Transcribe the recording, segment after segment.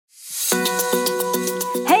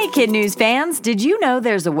Kid News fans, did you know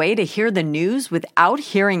there's a way to hear the news without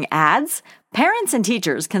hearing ads? Parents and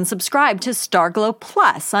teachers can subscribe to Starglow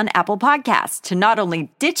Plus on Apple Podcasts to not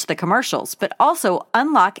only ditch the commercials, but also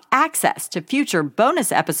unlock access to future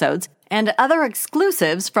bonus episodes and other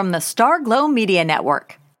exclusives from the Starglow Media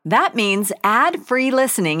Network. That means ad-free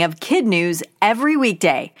listening of Kid News every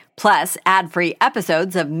weekday, plus ad-free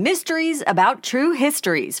episodes of Mysteries About True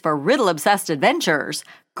Histories for riddle-obsessed adventurers,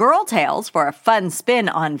 Girl Tales for a fun spin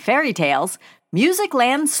on fairy tales,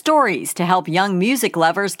 Musicland Stories to help young music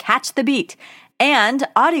lovers catch the beat, and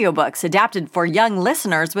audiobooks adapted for young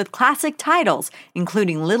listeners with classic titles,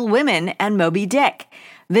 including Little Women and Moby Dick.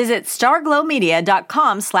 Visit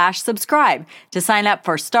starglowmedia.com/subscribe to sign up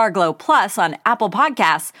for Starglow Plus on Apple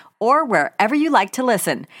Podcasts or wherever you like to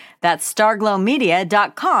listen. That's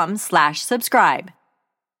starglowmedia.com/subscribe.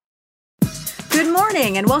 Good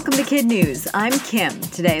morning and welcome to Kid News. I'm Kim.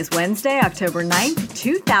 Today is Wednesday, October 9th,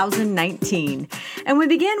 2019. And we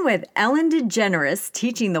begin with Ellen DeGeneres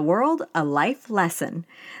teaching the world a life lesson.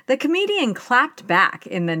 The comedian clapped back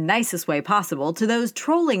in the nicest way possible to those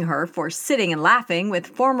trolling her for sitting and laughing with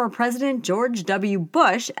former President George W.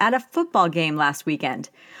 Bush at a football game last weekend.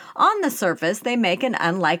 On the surface, they make an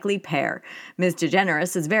unlikely pair. Ms.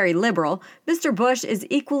 DeGeneres is very liberal. Mr. Bush is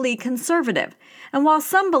equally conservative. And while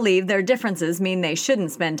some believe their differences mean they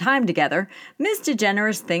shouldn't spend time together, Ms.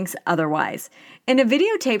 DeGeneres thinks otherwise. In a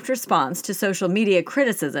videotaped response to social media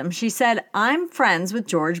criticism, she said, "I'm friends with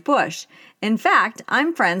George Bush. In fact,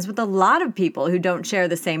 I'm friends with a lot of people who don't share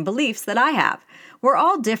the same beliefs that I have. We're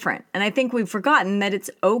all different, and I think we've forgotten that it's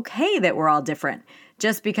okay that we're all different.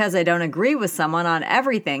 Just because I don't agree with someone on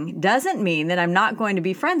everything doesn't mean that I'm not going to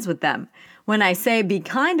be friends with them. When I say be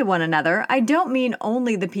kind to one another, I don't mean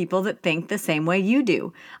only the people that think the same way you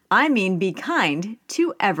do. I mean be kind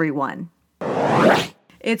to everyone."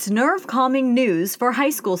 It's nerve-calming news for high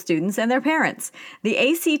school students and their parents. The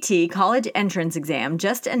ACT college entrance exam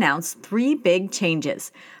just announced 3 big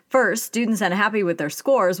changes. First, students unhappy with their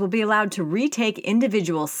scores will be allowed to retake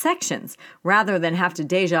individual sections rather than have to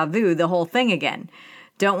déjà vu the whole thing again.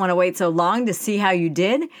 Don't want to wait so long to see how you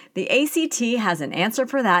did? The ACT has an answer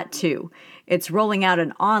for that too. It's rolling out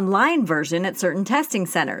an online version at certain testing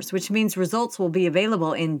centers, which means results will be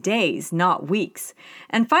available in days, not weeks.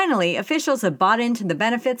 And finally, officials have bought into the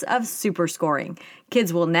benefits of superscoring.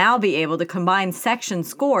 Kids will now be able to combine section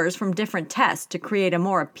scores from different tests to create a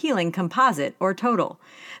more appealing composite or total.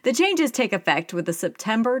 The changes take effect with the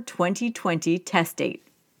September 2020 test date.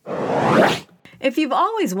 If you've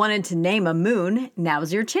always wanted to name a moon,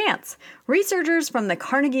 now's your chance. Researchers from the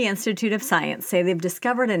Carnegie Institute of Science say they've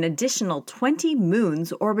discovered an additional 20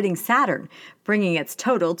 moons orbiting Saturn, bringing its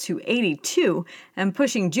total to 82 and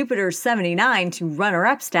pushing Jupiter's 79 to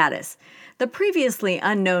runner-up status. The previously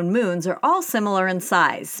unknown moons are all similar in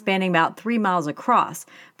size, spanning about 3 miles across,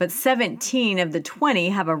 but 17 of the 20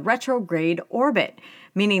 have a retrograde orbit,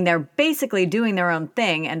 meaning they're basically doing their own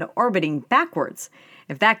thing and orbiting backwards.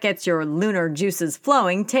 If that gets your lunar juices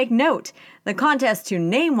flowing, take note. The contest to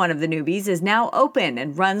name one of the newbies is now open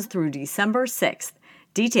and runs through December 6th.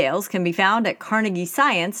 Details can be found at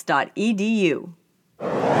carnegiescience.edu.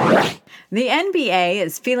 The NBA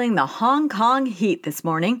is feeling the Hong Kong heat this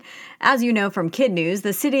morning. As you know from Kid News,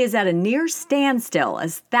 the city is at a near standstill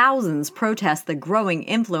as thousands protest the growing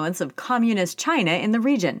influence of communist China in the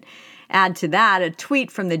region. Add to that a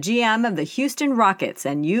tweet from the GM of the Houston Rockets,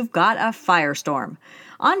 and you've got a firestorm.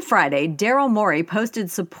 On Friday, Daryl Morey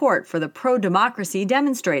posted support for the pro-democracy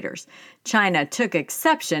demonstrators. China took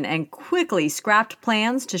exception and quickly scrapped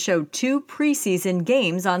plans to show 2 preseason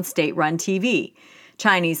games on state-run TV.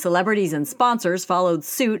 Chinese celebrities and sponsors followed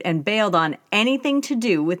suit and bailed on anything to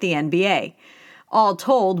do with the NBA. All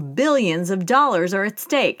told, billions of dollars are at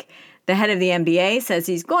stake. The head of the NBA says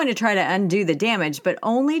he's going to try to undo the damage, but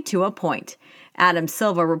only to a point. Adam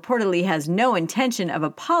Silver reportedly has no intention of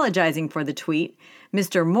apologizing for the tweet.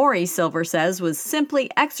 Mr. Morey, Silver says, was simply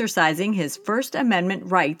exercising his First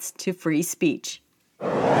Amendment rights to free speech.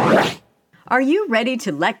 Are you ready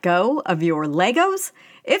to let go of your Legos?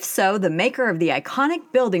 If so, the maker of the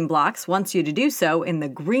iconic building blocks wants you to do so in the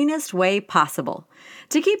greenest way possible.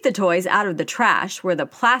 To keep the toys out of the trash where the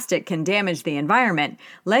plastic can damage the environment,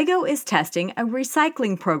 Lego is testing a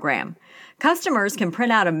recycling program. Customers can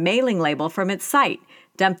print out a mailing label from its site,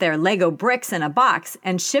 dump their Lego bricks in a box,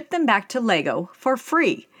 and ship them back to Lego for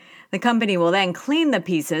free. The company will then clean the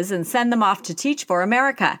pieces and send them off to Teach for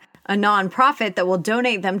America, a nonprofit that will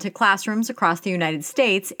donate them to classrooms across the United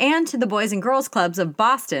States and to the Boys and Girls Clubs of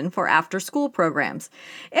Boston for after-school programs.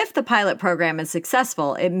 If the pilot program is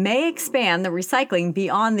successful, it may expand the recycling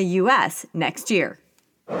beyond the U.S. next year.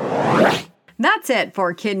 That's it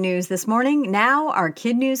for Kid News this morning. Now our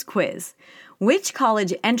Kid News quiz. Which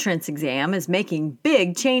college entrance exam is making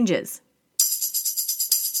big changes?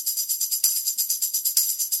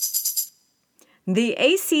 The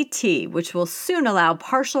ACT, which will soon allow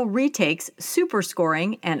partial retakes,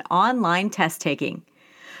 superscoring, and online test taking.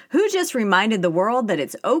 Who just reminded the world that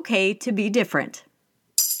it's okay to be different?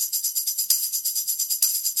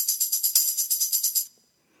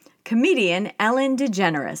 Comedian Ellen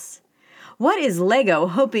DeGeneres. What is Lego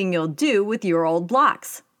hoping you'll do with your old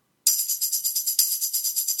blocks?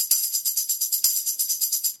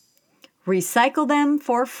 Recycle them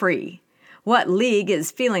for free. What league is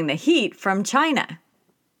feeling the heat from China?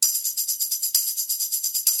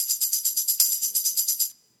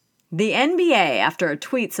 The NBA after a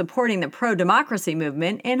tweet supporting the pro-democracy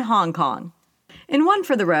movement in Hong Kong. In One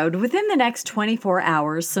for the Road, within the next 24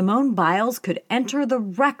 hours, Simone Biles could enter the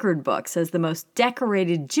record books as the most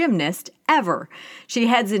decorated gymnast ever. She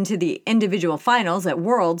heads into the individual finals at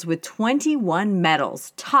Worlds with 21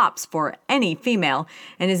 medals, tops for any female,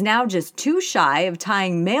 and is now just too shy of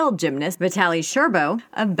tying male gymnast Vitaly Sherbo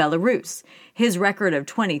of Belarus. His record of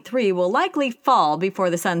 23 will likely fall before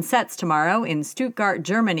the sun sets tomorrow in Stuttgart,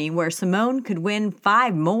 Germany, where Simone could win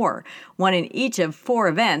 5 more, one in each of 4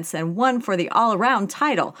 events and one for the all-around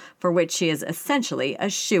title, for which she is essentially a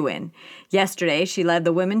shoo-in. Yesterday, she led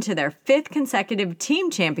the women to their 5th consecutive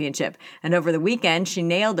team championship, and over the weekend, she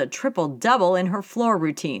nailed a triple-double in her floor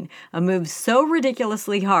routine, a move so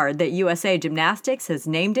ridiculously hard that USA Gymnastics has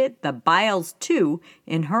named it the Biles 2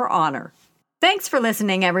 in her honor. Thanks for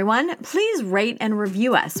listening, everyone. Please rate and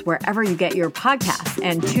review us wherever you get your podcasts,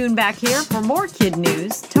 and tune back here for more Kid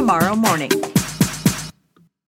News tomorrow morning.